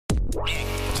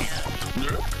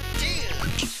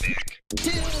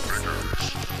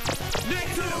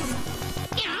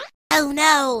Oh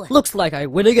no! Looks like I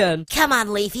win again. Come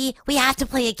on, Leafy. We have to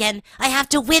play again. I have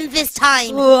to win this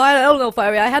time. I don't know,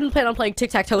 Fiery. I hadn't planned on playing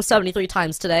tic-tac-toe 73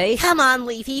 times today. Come on,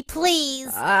 Leafy, please.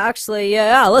 Actually,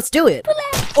 yeah, let's do it.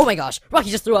 Oh my gosh, Rocky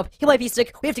just threw up. He might be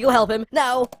sick. We have to go help him.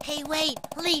 Now. Hey, wait.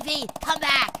 Leafy, come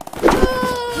back.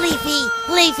 Leafy,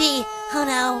 Leafy. Oh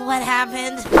no, what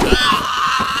happened?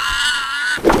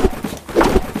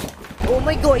 Oh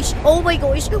my gosh,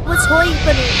 what's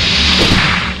happening?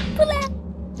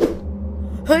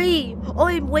 Hey,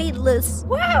 I'm weightless.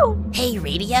 Wow. Hey,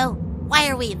 radio. Why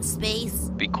are we in space?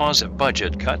 Because of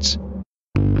budget cuts.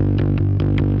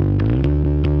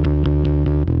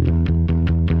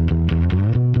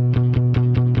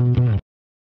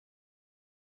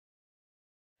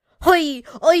 Hey,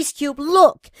 Ice Cube,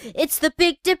 look! It's the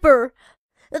Big Dipper!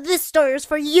 This star's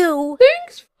for you!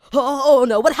 Thanks! Oh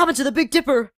no, what happened to the Big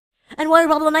Dipper? And why are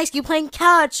Bubble and Ice Cube playing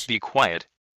catch? Be quiet.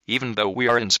 Even though we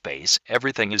are in space,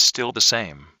 everything is still the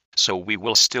same. So we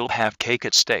will still have cake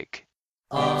at stake.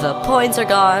 The points are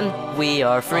gone, we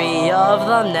are free of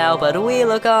them now, but we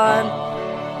look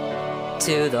on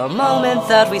to the moment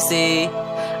that we see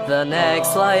the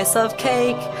next slice of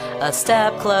cake, a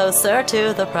step closer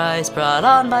to the prize brought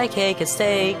on by Cake at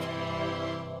Stake.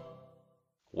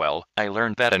 Well, I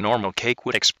learned that a normal cake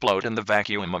would explode in the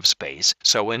vacuum of space,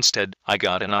 so instead, I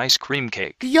got an ice cream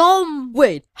cake. Yum!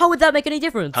 Wait, how would that make any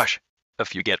difference? Hush!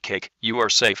 If you get cake, you are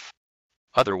safe.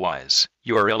 Otherwise,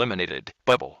 you are eliminated.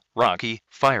 Bubble, Rocky,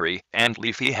 Fiery, and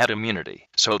Leafy had immunity,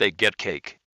 so they get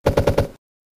cake.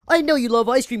 I know you love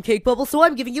ice cream cake, Bubble, so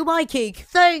I'm giving you my cake.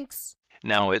 Thanks!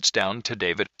 Now it's down to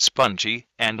David, Spongy,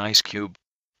 and Ice Cube.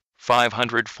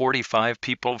 545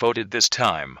 people voted this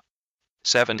time.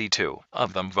 72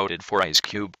 of them voted for Ice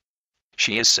Cube.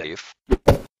 She is safe.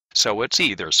 So it's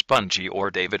either Spongy or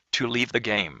David to leave the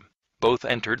game. Both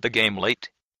entered the game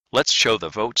late. Let's show the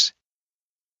votes.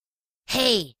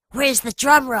 Hey, where's the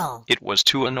drum roll? It was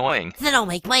too annoying. Then I'll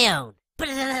make my own.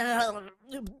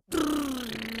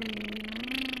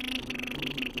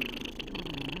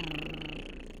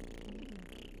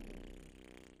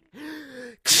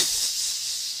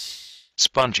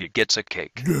 Spongy gets a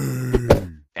cake.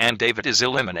 And David is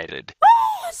eliminated.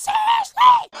 Oh, seriously?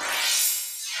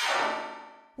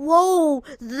 Whoa,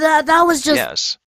 that was just... Yes,